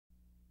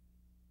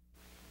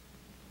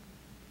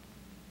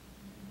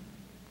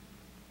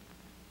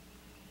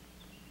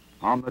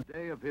On the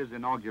day of his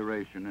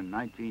inauguration in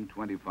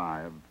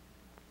 1925,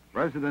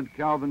 President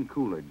Calvin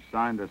Coolidge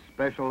signed a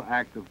special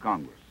act of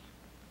Congress.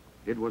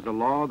 It was a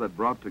law that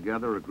brought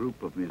together a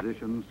group of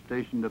musicians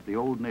stationed at the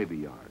old Navy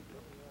Yard,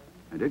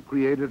 and it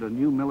created a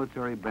new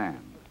military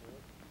band,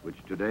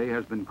 which today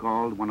has been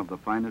called one of the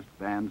finest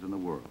bands in the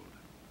world.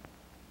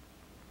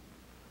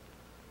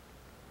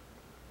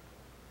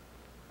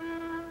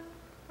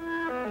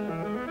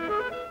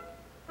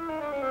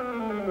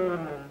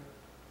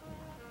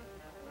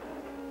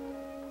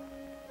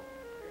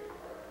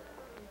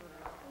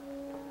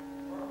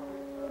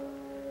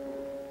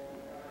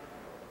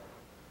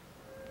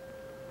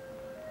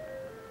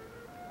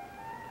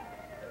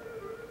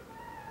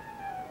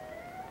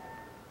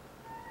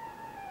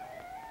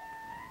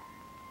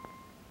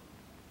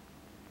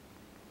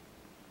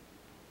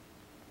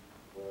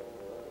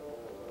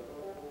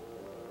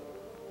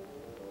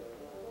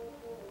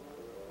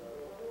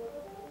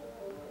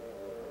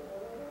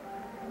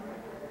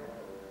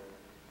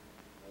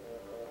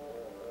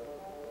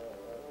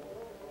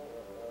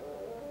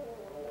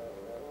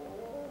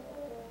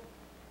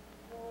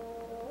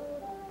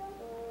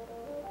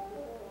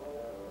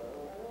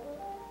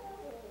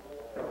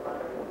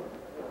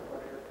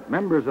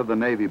 Members of the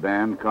Navy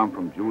Band come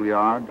from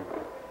Juilliard,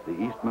 the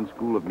Eastman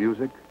School of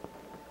Music,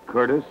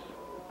 Curtis,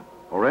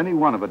 or any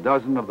one of a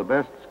dozen of the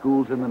best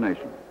schools in the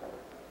nation,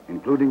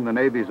 including the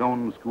Navy's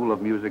own School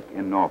of Music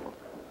in Norfolk.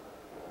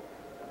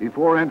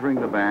 Before entering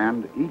the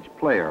band, each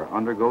player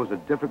undergoes a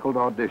difficult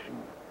audition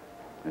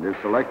and is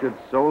selected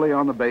solely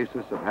on the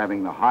basis of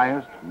having the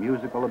highest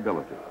musical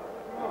ability.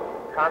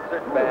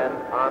 Concert band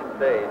on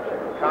stage.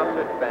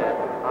 Concert band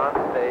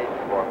on stage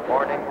for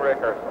morning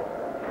rehearsal.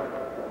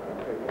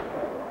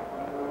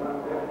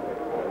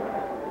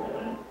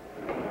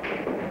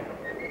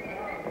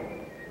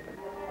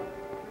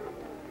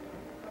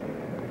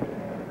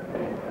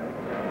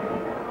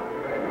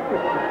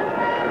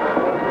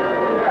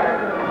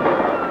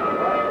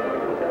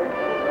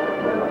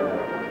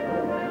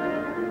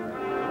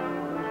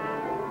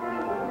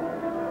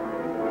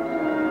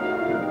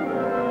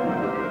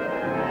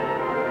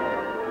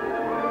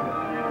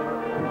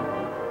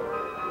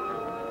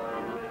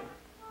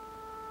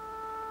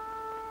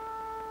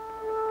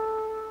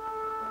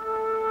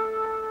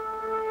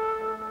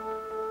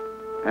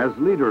 As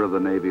leader of the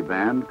Navy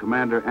Band,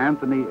 Commander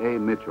Anthony A.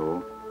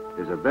 Mitchell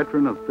is a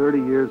veteran of 30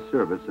 years'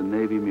 service in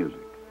Navy music.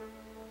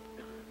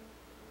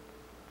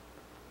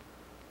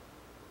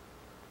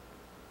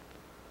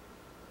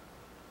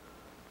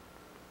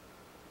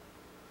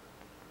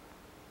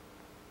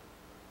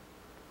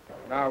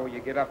 Now you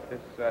get up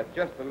this,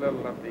 just a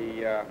little of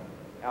the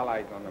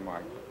Allies on the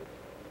march.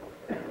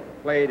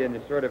 Played in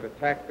a sort of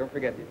attack, don't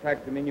forget the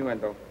attack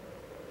diminuendo.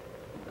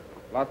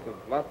 Lots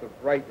of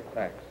right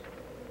attacks.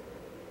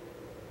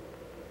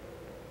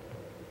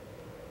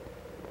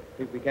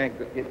 See if we can't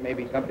get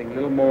maybe something a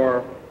little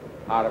more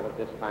out of it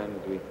this time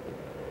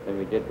than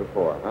we did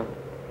before, huh?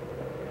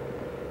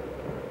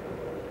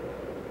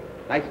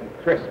 Nice and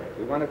crisp.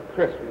 We want it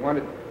crisp. We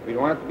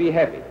don't want it to be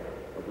heavy,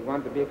 but we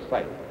want it to be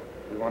exciting.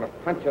 We want to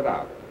punch it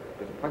out.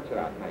 Just punch it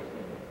out nicely.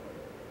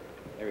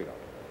 There we go.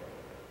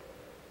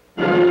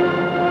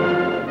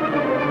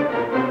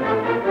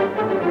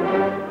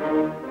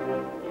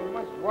 You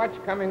must watch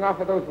coming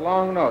off of those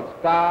long notes.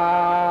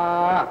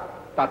 Da,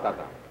 da, da,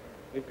 da.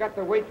 We've got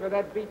to wait for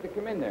that beat to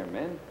come in there,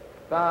 men.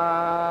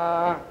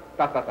 Da,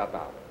 da, da, da,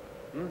 da.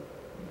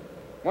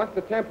 Once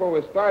the tempo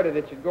is started,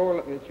 it should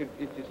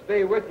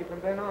stay with you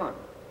from then on.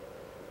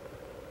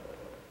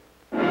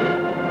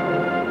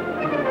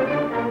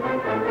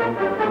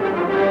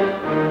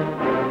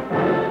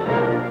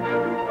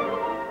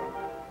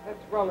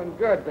 That's well and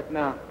good, but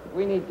now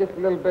we need just a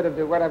little bit of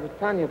what I was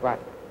telling you about.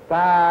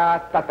 Da,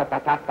 da, da, da,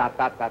 da, da,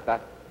 da, da, da.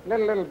 Let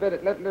a little bit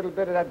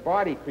of that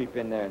body creep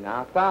in there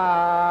now.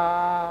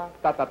 Da,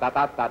 da, da, da,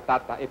 da, da, da,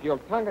 da. If you'll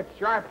tongue it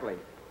sharply,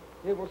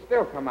 it will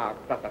still come out.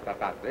 Da, da, da,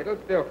 da. It'll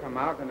still come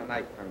out in a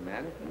nice tongue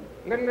manner.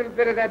 Little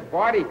bit of that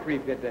body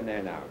creep in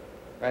there now.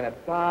 Right,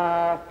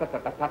 da, da, da,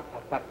 da, da,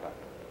 da, da.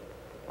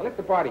 Now let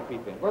the body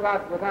creep in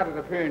without it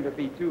appearing to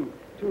be too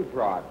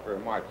broad for a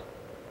march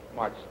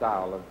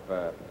style of,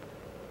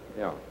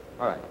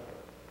 all right.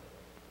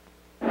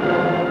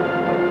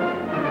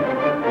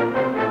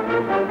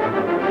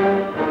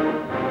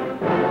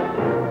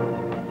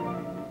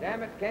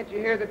 Damn it, can't you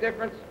hear the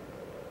difference?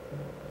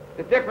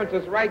 The difference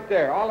is right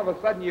there. All of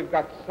a sudden you've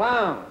got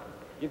sound.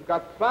 You've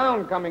got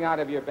sound coming out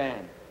of your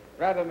band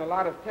rather than a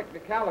lot of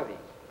technicalities.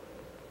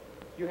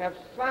 You have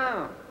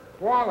sound,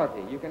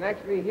 quality. You can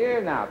actually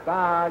hear now.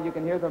 You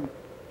can hear them.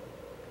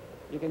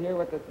 You can hear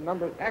what the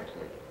number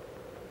actually.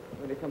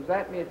 When it comes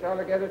at me, it's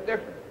altogether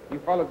different. You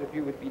fellows, if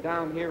you would be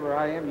down here where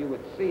I am, you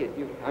would see it.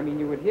 You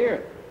would hear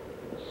it.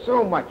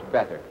 So much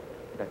better.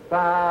 The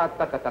da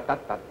da da da da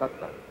da da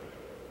da.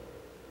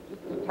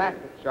 Just attack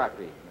it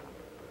sharply now.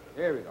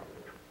 Here we go.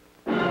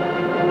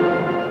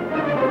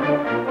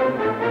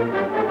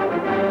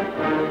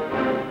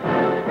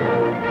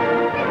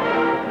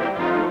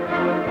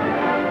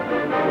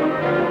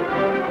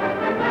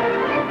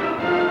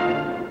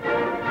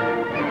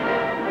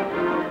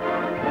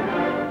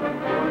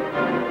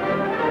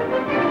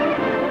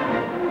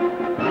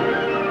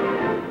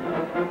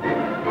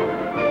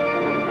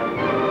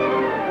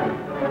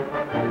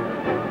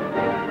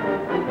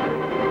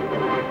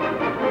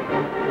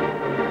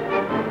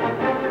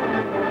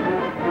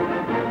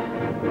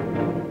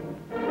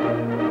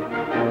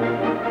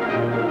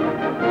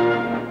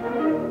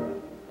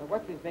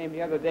 name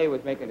the other day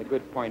was making a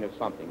good point of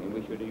something, and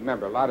we should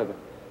remember a lot of the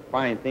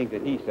fine things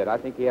that he said. I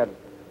think he had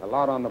a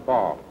lot on the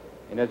ball.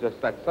 And there's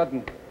just that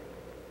sudden,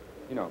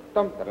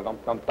 thump, da-da-dum,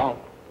 thump, thump.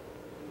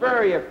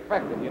 Very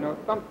effective,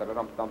 thump,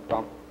 da-da-dum, thump,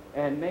 thump.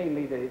 And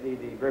mainly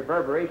the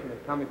reverberation is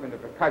coming from the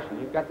percussion.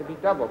 You've got to be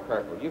double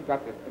careful. You've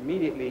got to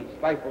immediately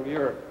stifle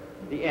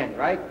the end,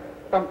 right?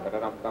 Thump,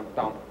 da-da-dum, thump,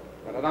 thump,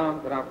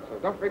 da-da-dum, da-dum. So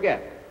don't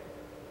forget.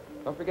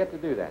 Don't forget to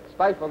do that.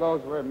 Stifle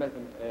those words,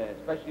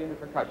 especially in the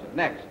percussion.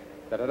 Next.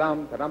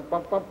 Da-da-dum, da-dum,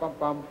 bum, bum, bum,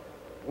 bum.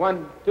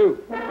 1, 2.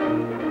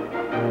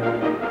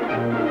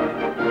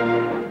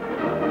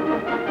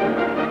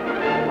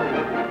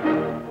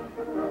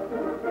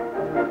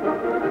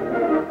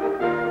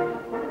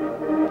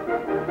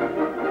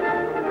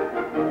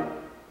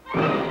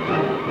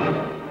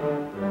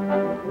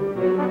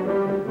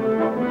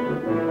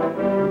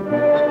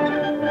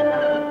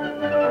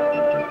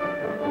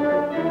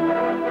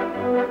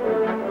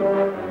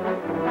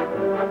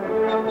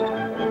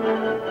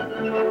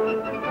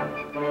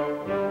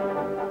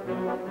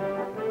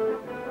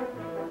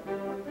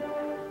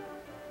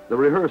 The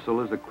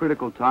rehearsal is a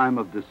critical time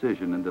of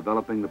decision in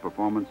developing the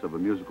performance of a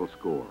musical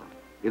score.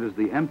 It is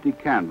the empty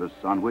canvas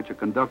on which a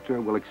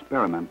conductor will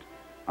experiment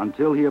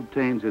until he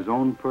obtains his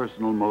own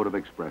personal mode of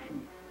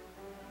expression.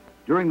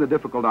 During the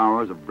difficult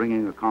hours of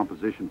bringing a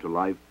composition to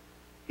life,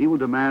 he will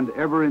demand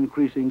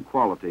ever-increasing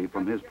quality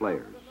from his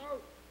players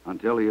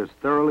until he is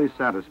thoroughly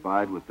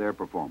satisfied with their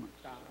performance.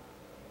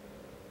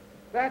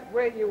 That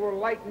way you will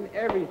lighten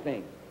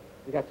everything.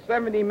 You got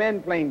 70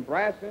 men playing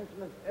brass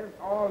instruments,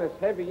 all this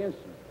heavy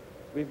instruments.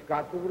 We've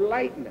got to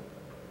lighten it.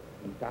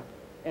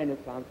 And it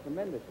sounds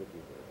tremendous if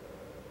you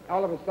do.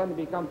 All of a sudden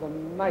it becomes a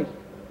nice,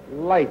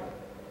 light,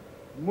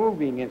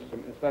 moving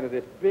instrument instead of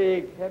this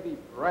big, heavy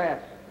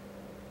brass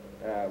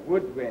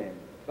woodwind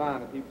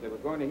sound. And people say, we're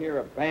going to hear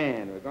a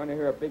band. We're going to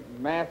hear a big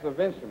mass of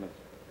instruments.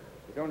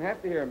 You don't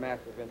have to hear a mass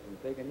of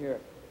instruments. They can hear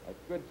a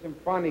good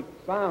symphonic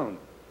sound.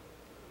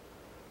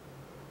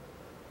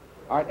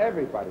 All right,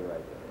 everybody right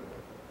there.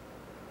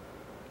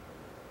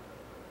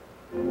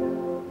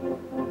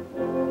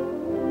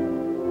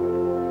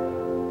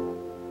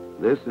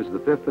 This is the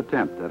 5th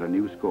attempt at a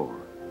new score,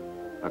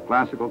 a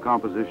classical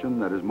composition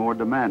that is more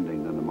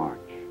demanding than the march.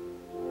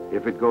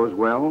 If it goes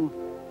well,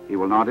 he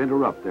will not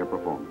interrupt their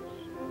performance.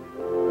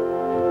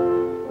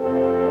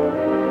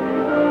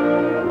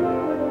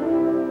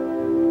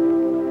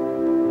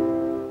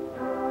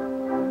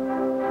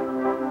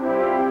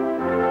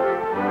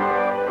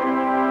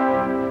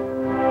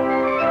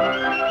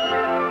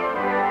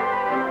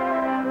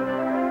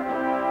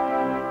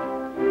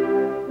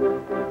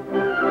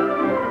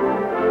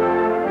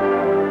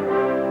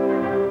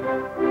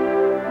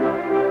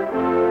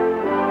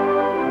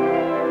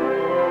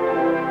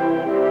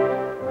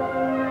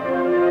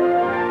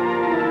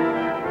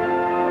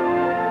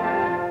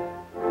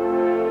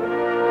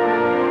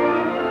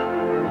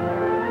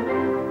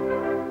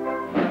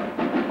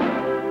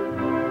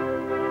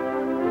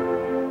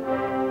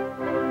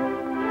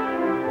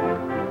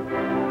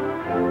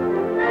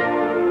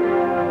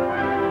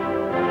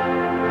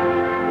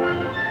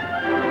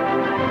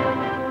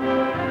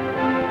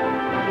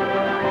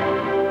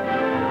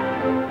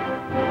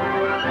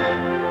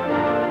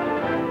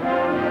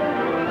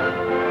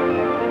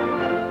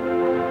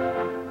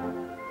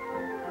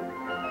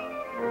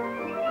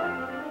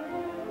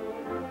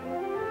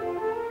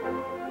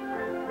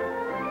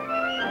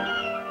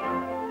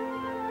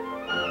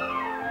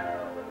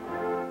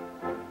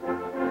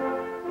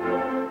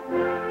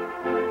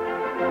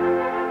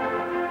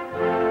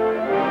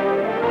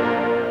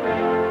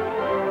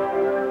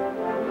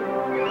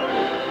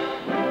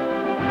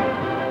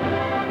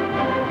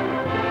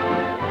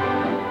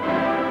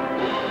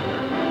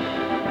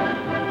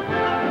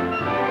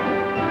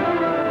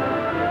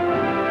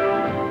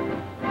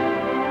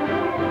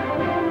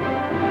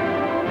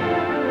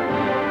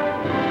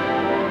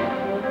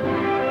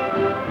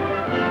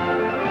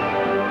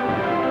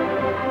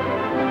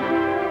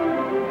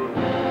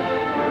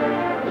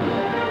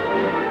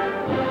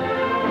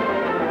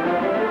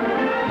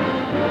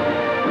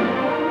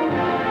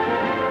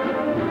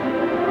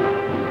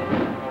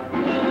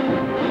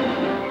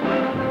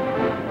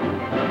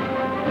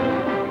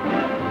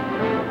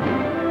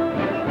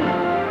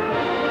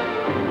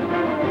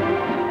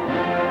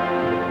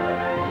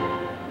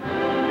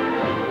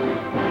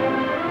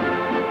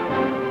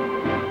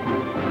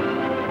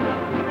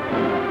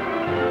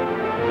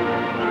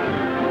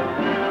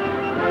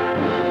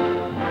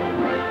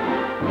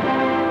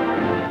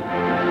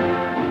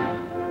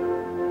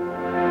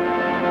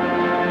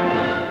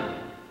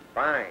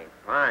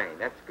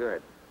 That's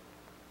good.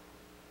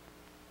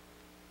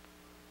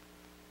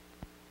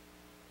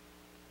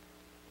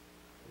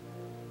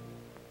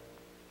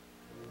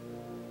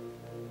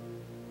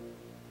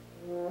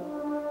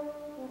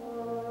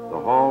 The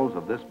halls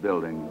of this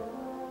building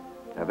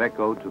have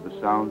echoed to the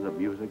sounds of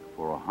music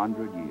for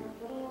 100 years.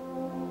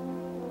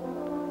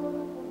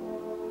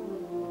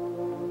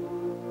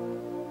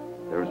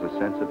 There is a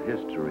sense of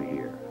history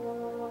here,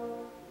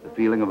 the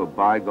feeling of a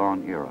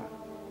bygone era.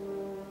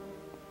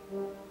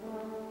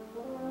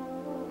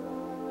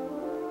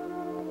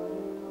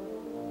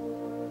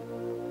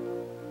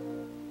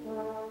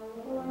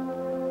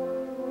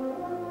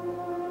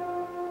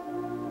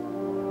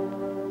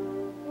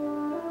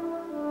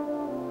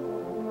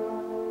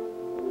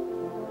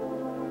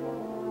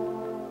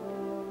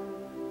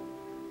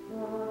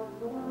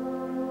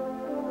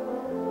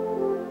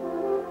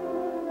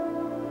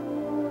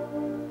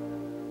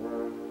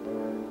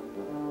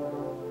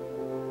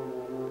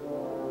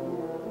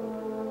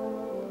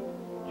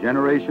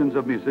 Generations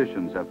of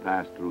musicians have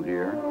passed through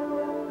here,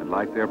 and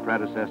like their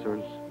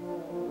predecessors,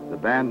 the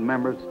band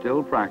members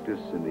still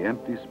practice in the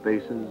empty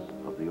spaces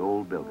of the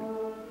old building.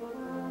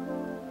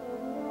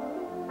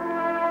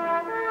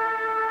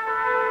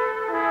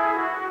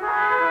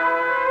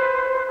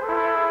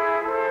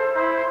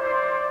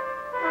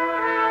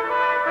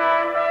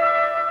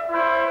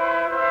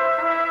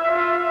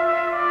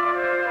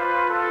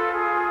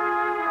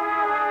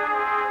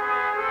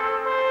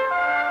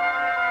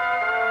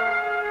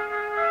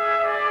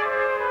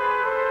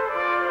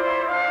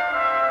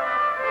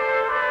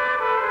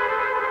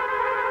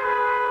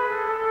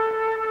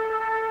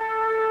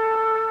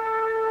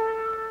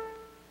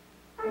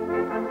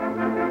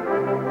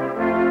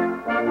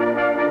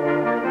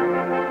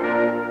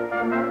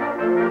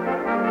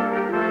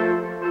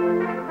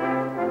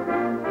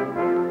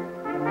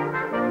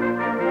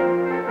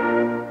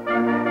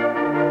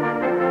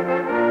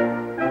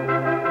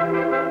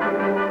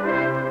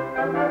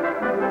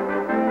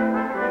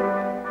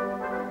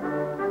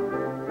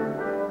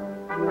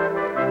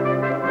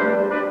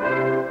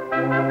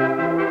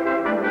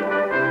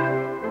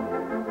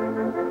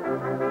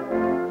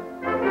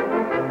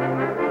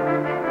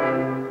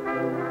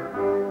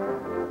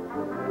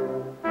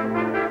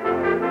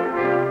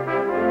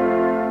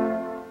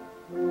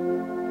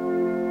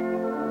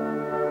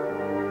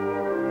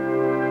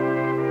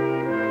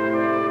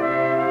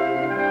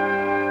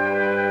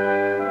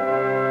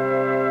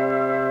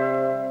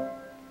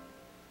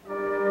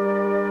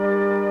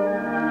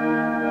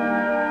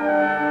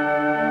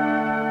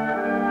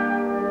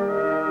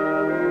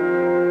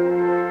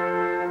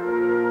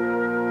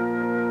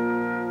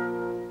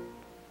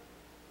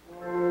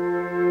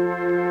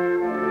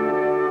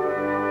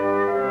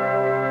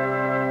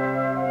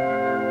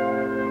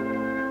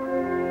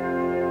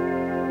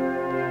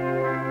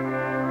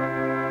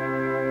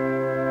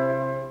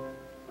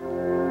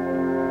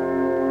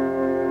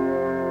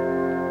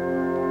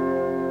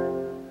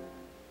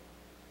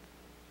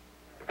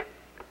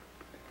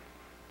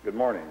 Good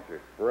morning, Chief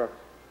Brooks.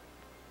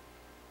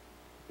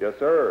 Yes,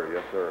 sir.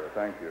 Yes, sir.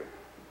 Thank you.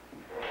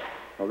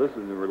 Well, this is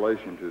in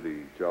relation to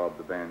the job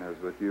the band has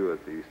with you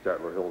at the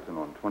Statler Hilton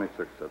on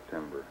 26th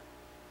September.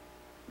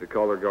 The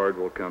color guard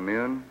will come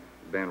in,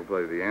 the band will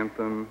play the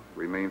anthem,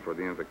 remain for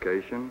the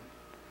invocation,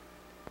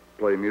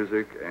 play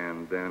music,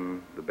 and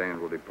then the band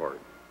will depart.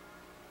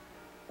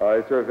 All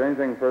right, sir, if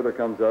anything further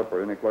comes up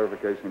or any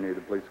clarification you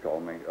need, please call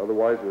me.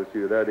 Otherwise, we'll see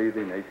you that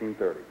evening,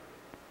 18:30.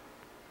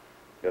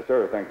 Yes,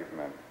 sir. Thank you,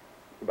 Commander.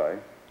 Goodbye.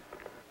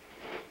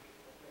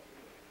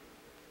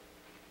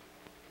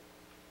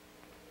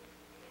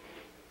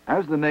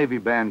 As the Navy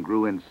Band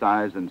grew in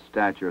size and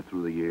stature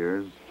through the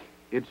years,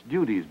 its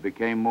duties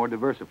became more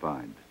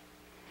diversified.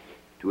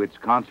 To its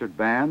concert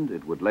band,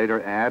 it would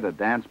later add a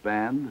dance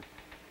band,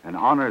 an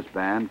honors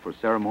band for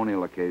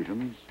ceremonial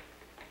occasions,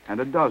 and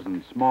a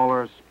dozen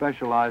smaller,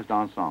 specialized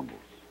ensembles.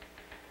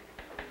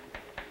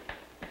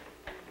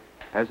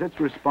 As its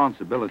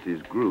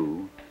responsibilities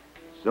grew,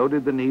 so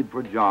did the need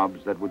for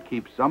jobs that would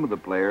keep some of the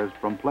players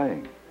from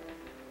playing.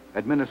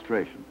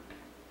 Administration,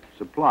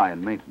 supply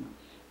and maintenance,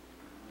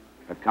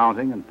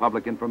 accounting and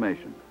public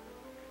information.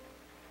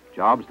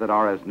 Jobs that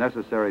are as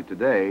necessary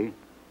today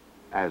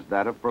as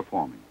that of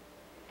performing.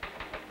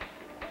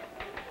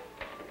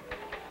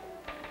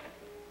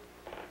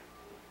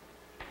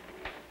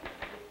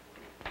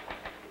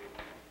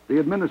 The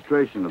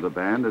administration of the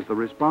band is the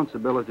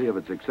responsibility of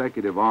its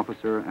executive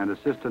officer and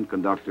assistant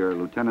conductor,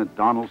 Lieutenant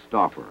Donald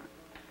Stauffer,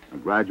 a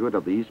graduate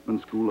of the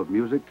Eastman School of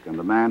Music and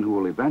the man who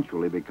will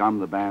eventually become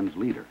the band's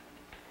leader.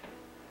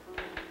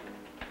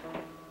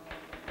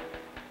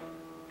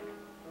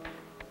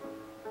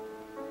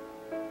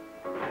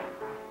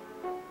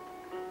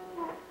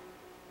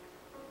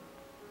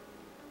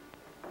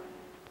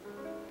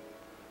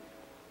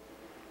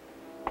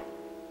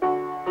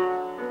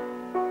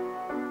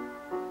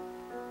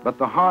 But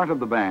the heart of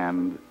the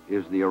band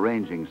is the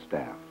arranging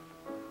staff,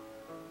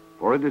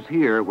 for it is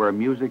here where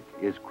music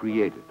is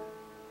created,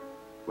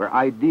 where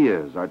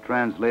ideas are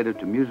translated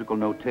to musical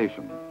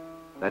notation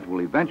that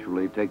will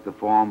eventually take the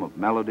form of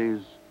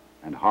melodies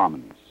and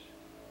harmonies.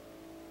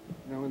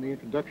 Now, in the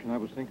introduction, I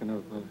was thinking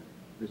of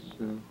this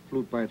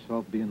flute by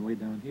itself being way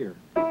down here.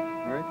 All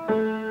right?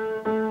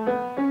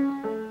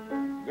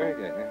 Very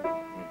good, yeah.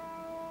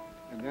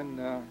 And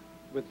then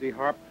with the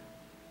harp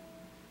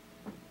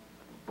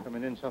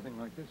coming in something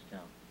like this,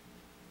 John.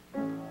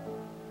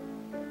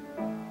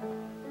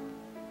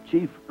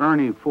 Chief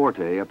Ernie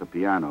Forte at the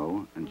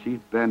piano and Chief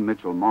Ben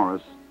Mitchell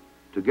Morris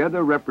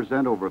together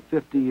represent over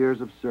 50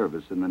 years of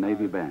service in the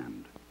Navy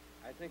Band.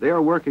 They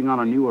are working on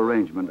a new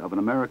arrangement of an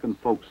American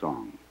folk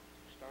song.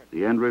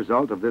 The end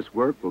result of this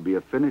work will be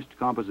a finished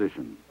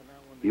composition,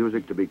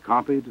 music to be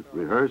copied,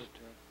 rehearsed,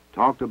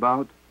 talked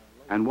about,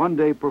 and one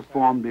day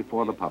performed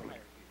before the public.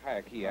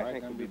 Higher key, I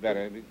think would be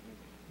better.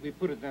 We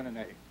put it then in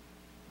A.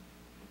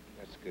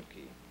 That's a good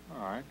key.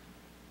 All right.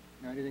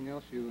 Now, anything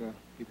else you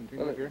can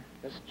think of here?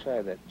 Let's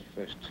try that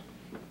first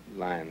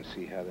line and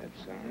see how that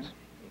sounds.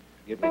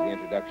 Give me the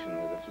introduction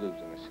with the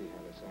flutes and I'll see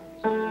how that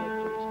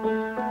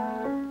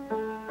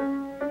sounds.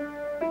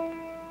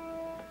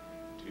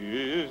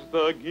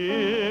 the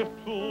gift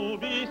to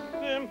be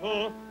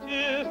simple,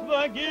 'tis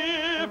the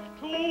gift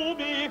to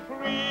be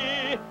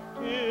free,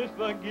 'tis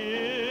the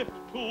gift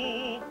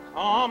to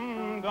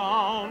come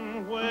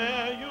down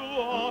where you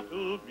ought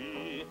to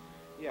be.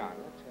 Yeah,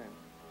 that's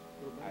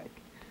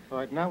All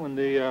right, now in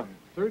the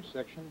third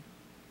section,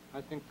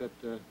 I think that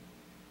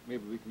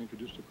maybe we can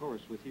introduce the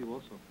chorus with you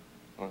also.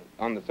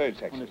 on the third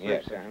section. On the third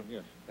Yes, section,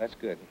 yes. That's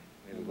good.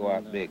 It'll And go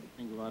then, out big.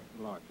 It'll go out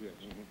large, yes.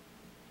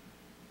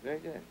 Very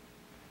good.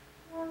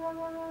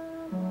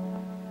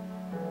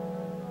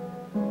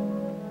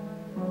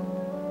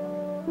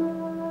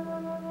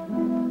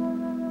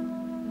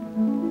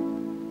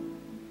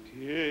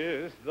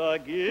 Tis the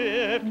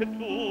gift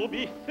to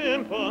be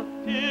simple,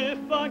 'tis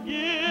the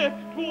gift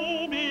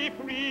to be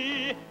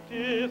free,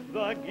 'tis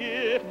the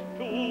gift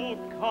to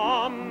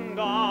come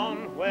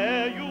down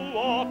where you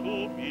ought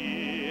to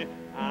be.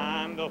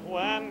 And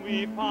when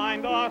we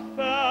find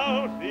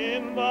ourselves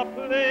in the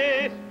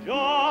place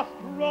just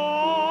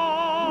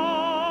right,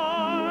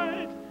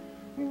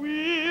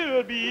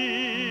 we'll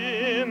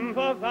be in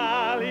the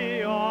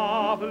valley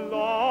of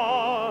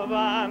love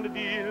and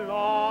delight.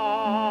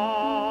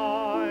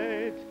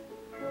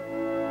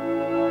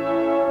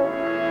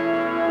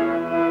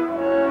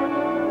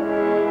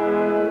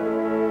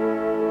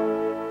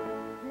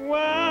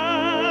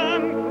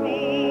 When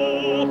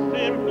through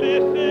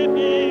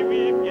simplicity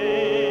we've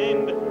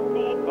gained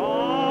to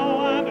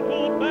bow and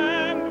to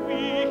bend,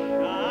 we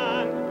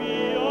shan't be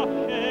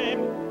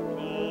ashamed.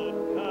 To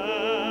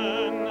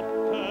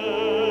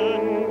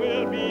turn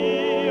will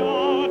be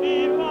our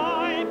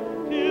delight,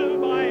 till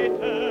by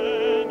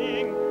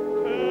turning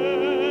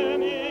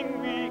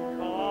we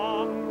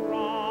come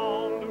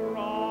round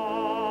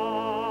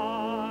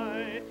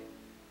right.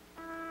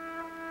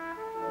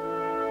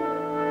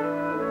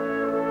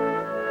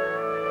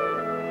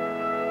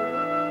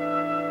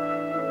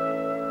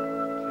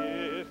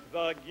 Tis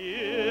the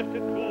gift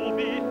to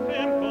be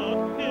simple,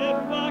 'tis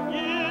the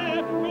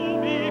gift to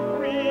be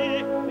free,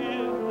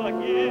 'tis the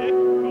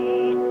gift to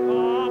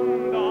come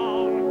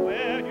down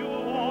where you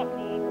ought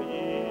to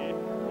be.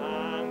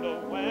 And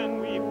when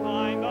we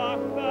find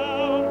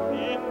ourselves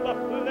in the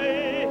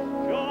place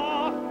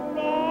just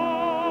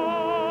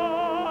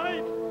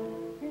right,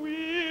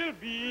 we'll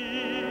be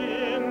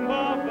in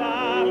the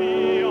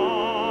valley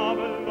of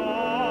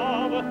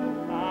love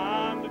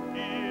and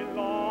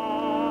delight.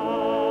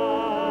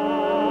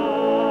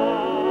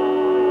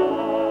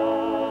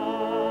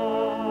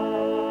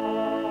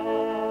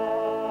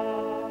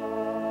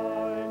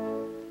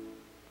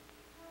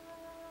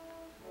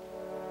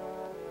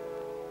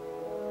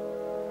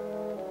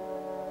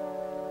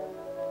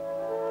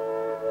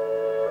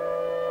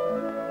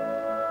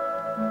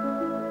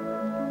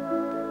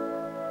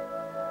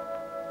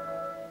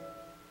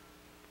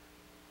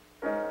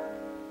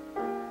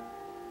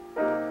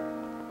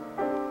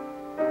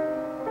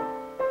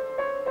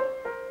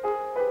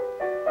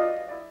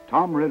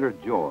 Tom Ritter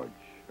George,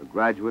 a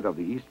graduate of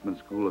the Eastman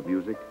School of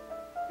Music,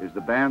 is the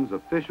band's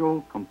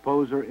official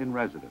composer in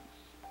residence.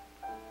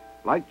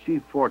 Like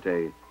Chief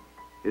Forte,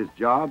 his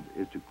job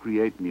is to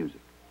create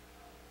music.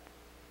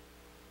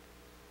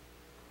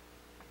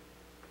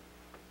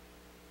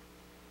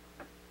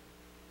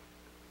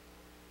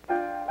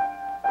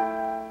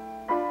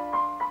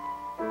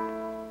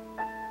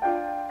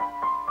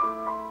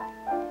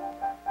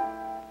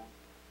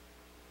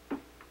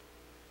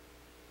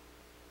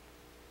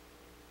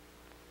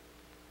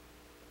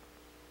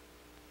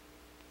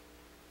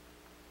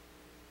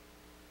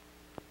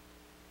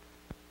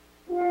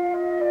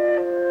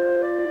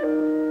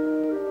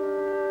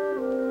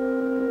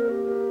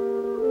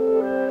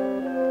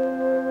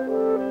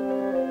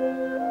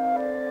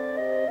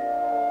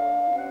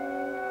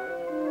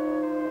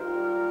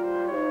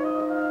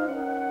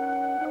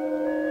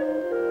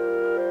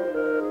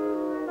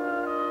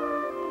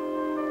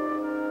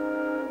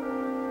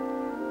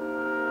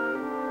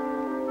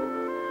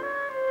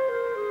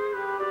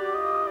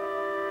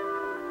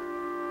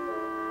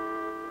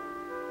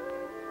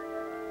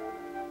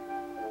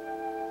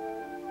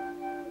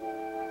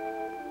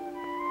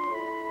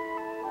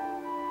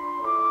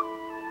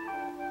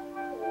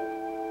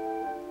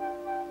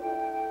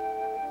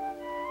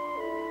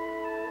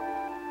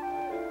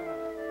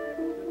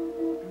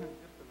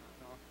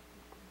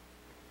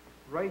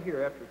 Right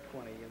here after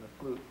 20 in the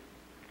flute,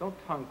 don't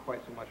tongue quite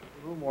so much,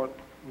 a little more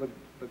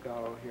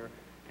legato here.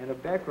 And a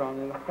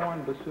background in the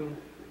horn bassoon,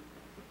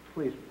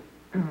 please.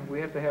 We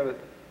have to have it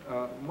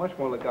much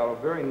more legato,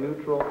 very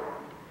neutral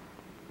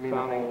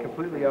sounding,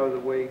 completely out of the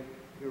way.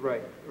 You're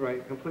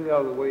right, completely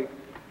out of the way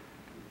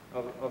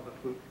of the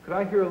flute. Could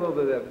I hear a little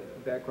bit of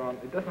that background?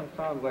 It doesn't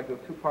sound like the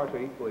two parts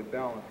are equally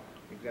balanced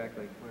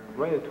exactly.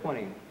 Right at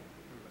 20.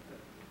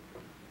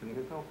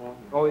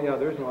 Oh yeah,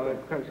 there's no other,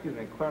 excuse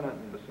me, clarinet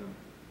and bassoon.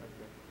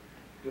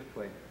 Just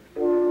play.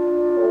 Yeah,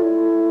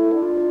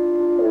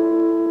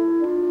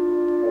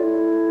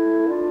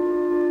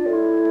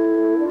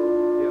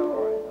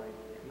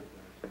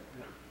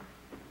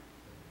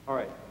 all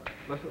right.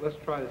 Let's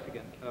try this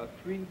again.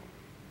 Three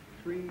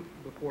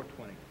before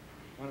 20.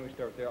 Why don't we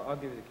start there? I'll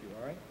give you the cue,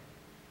 all right?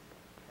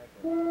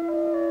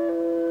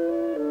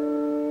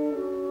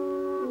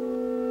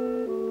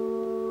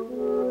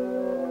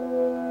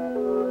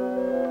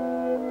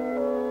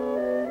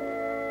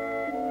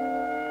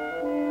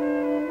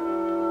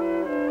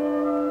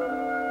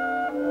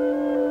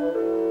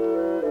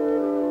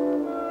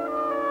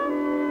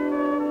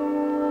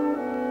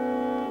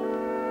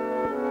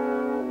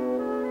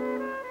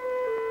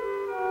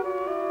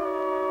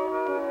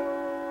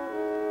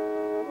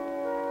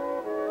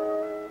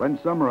 When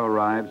summer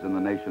arrives in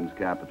the nation's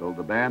capital,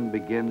 the band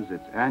begins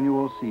its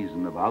annual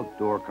season of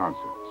outdoor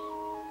concerts.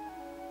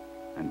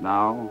 And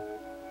now,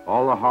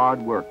 all the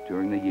hard work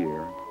during the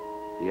year,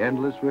 the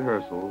endless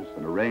rehearsals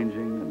and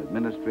arranging and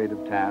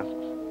administrative tasks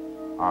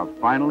are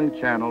finally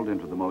channeled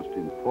into the most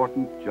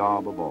important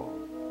job of all,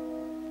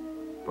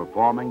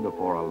 performing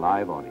before a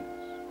live audience.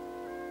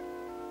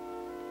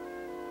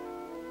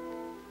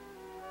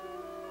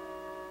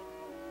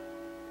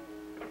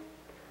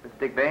 Mr.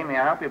 Dick Bain, may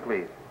I help you,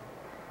 please?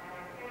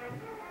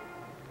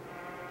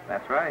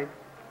 That's right.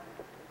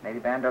 Navy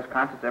Band does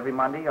concerts every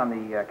Monday on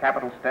the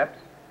Capitol steps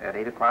at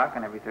 8 o'clock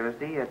and every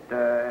Thursday at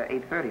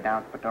 8:30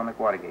 down at the Potomac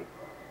Watergate.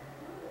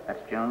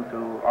 That's June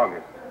through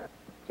August.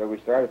 So we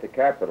start at the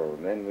Capitol,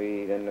 and then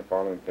the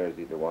following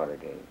Thursday the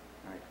Watergate.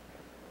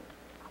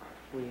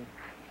 Right.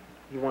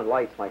 You want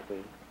lights like we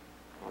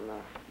on the...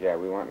 Yeah,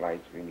 we want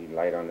lights. We need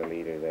light on the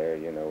leader there.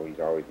 You know, he's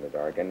always in the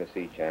dark. And the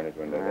sea chanters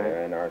when they're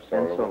there, and our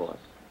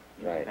soloists.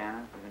 Right.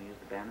 Banner? We're going to use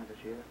the banner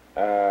this year?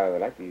 We'd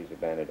like to use the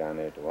banner down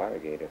there at the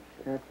Watergate.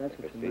 That's a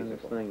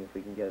tremendous thing if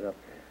we can get it up.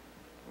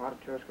 A lot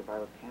of tourists go by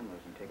with cameras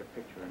and take a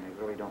picture, and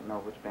they really don't know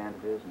which band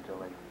it is until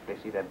they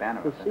see that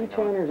banner. The sea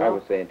chanters... I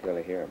would say until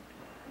they hear him.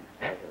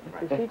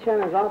 The sea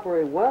chanters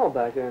operate well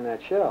back there in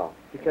that shell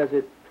because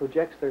it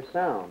projects their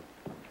sound.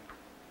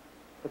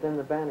 But then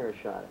the banner is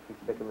shot if you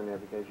stick them in there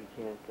because you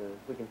can't...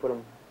 we can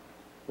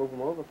move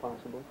them over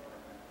possibly.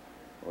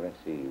 Well, let's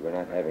see. We're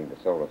not having the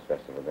Soloist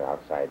Festival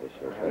outside this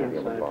year. It's going to be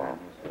in the fall.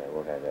 Yeah,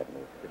 we'll have that in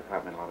the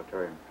Departmental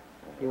Auditorium.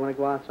 You want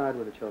to go outside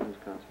with a children's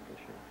concert this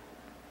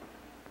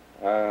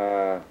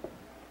year?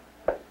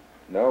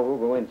 No, we'll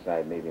go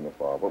inside maybe in the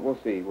fall. But we'll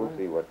see. We'll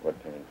see what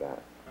turns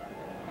out.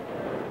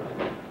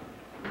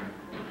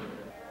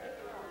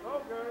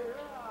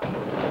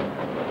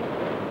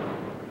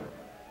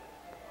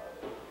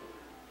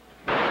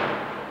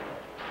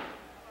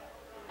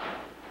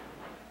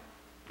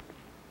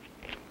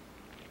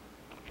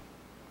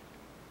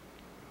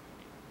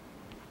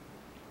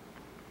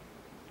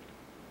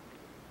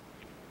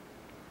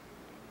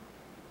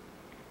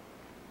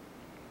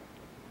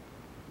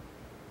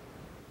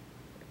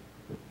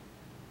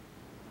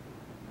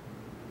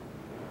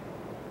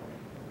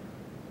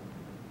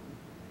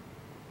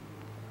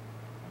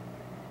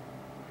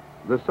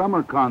 The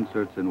summer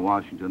concerts in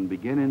Washington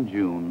begin in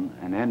June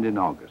and end in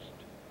August,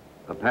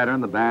 a pattern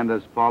the band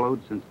has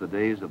followed since the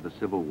days of the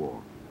Civil War.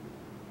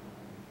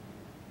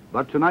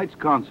 But tonight's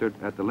concert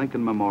at the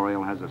Lincoln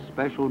Memorial has a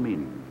special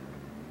meaning,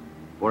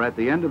 for at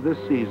the end of this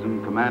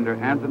season, Commander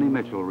Anthony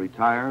Mitchell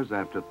retires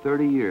after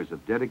 30 years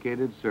of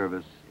dedicated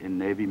service in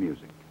Navy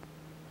music.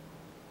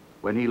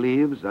 When he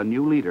leaves, a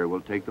new leader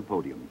will take the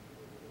podium.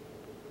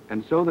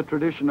 And so the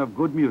tradition of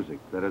good music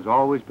that has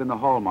always been the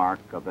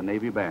hallmark of the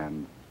Navy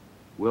Band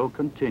will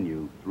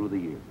continue through the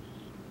years.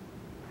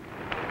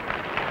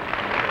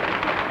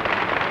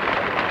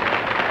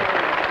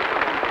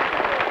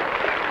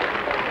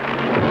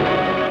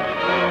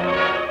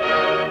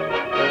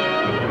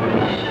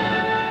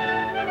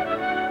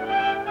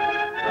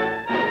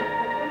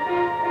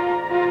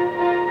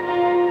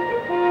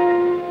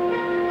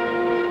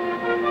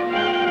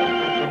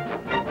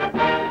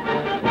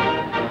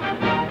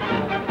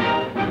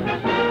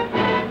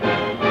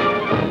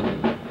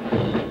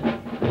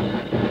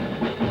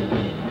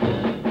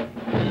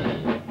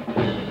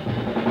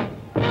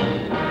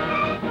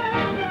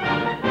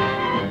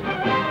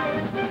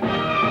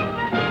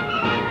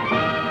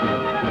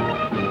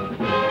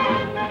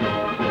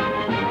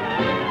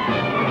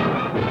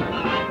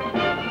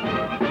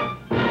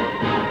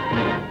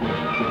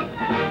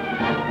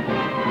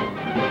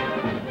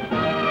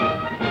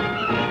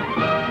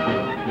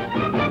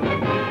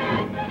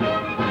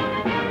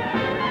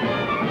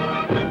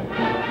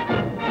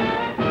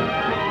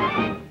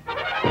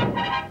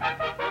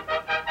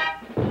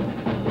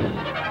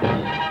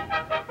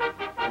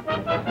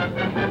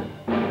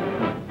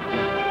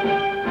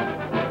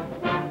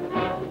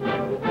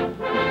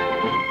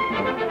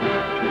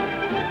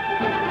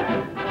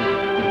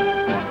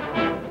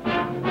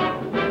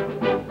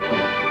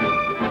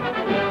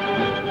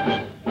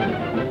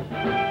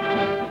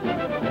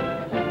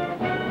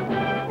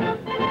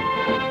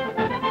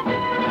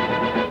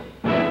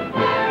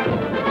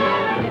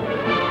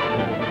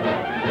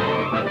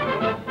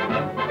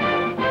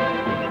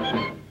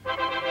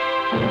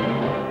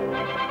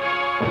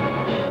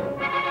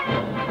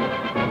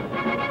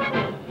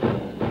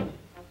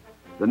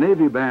 The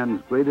Navy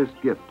Band's greatest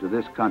gift to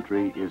this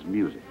country is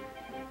music.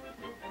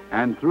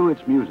 And through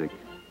its music,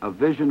 a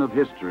vision of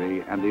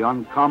history and the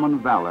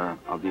uncommon valor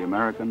of the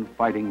American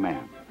fighting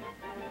man.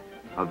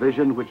 a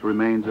vision which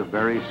remains a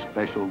very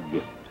special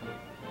gift.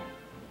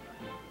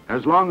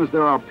 As long as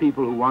there are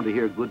people who want to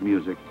hear good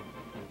music,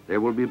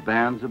 there will be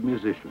bands of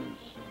musicians,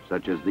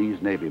 such as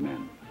these Navy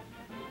men,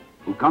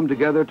 who come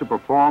together to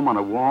perform on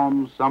a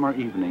warm summer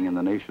evening in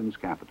the nation's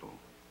capital.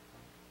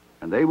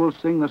 And they will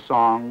sing the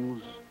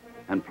songs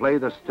and play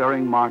the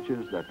stirring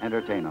marches that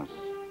entertain us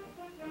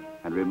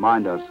and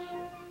remind us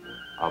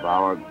of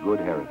our good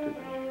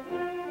heritage.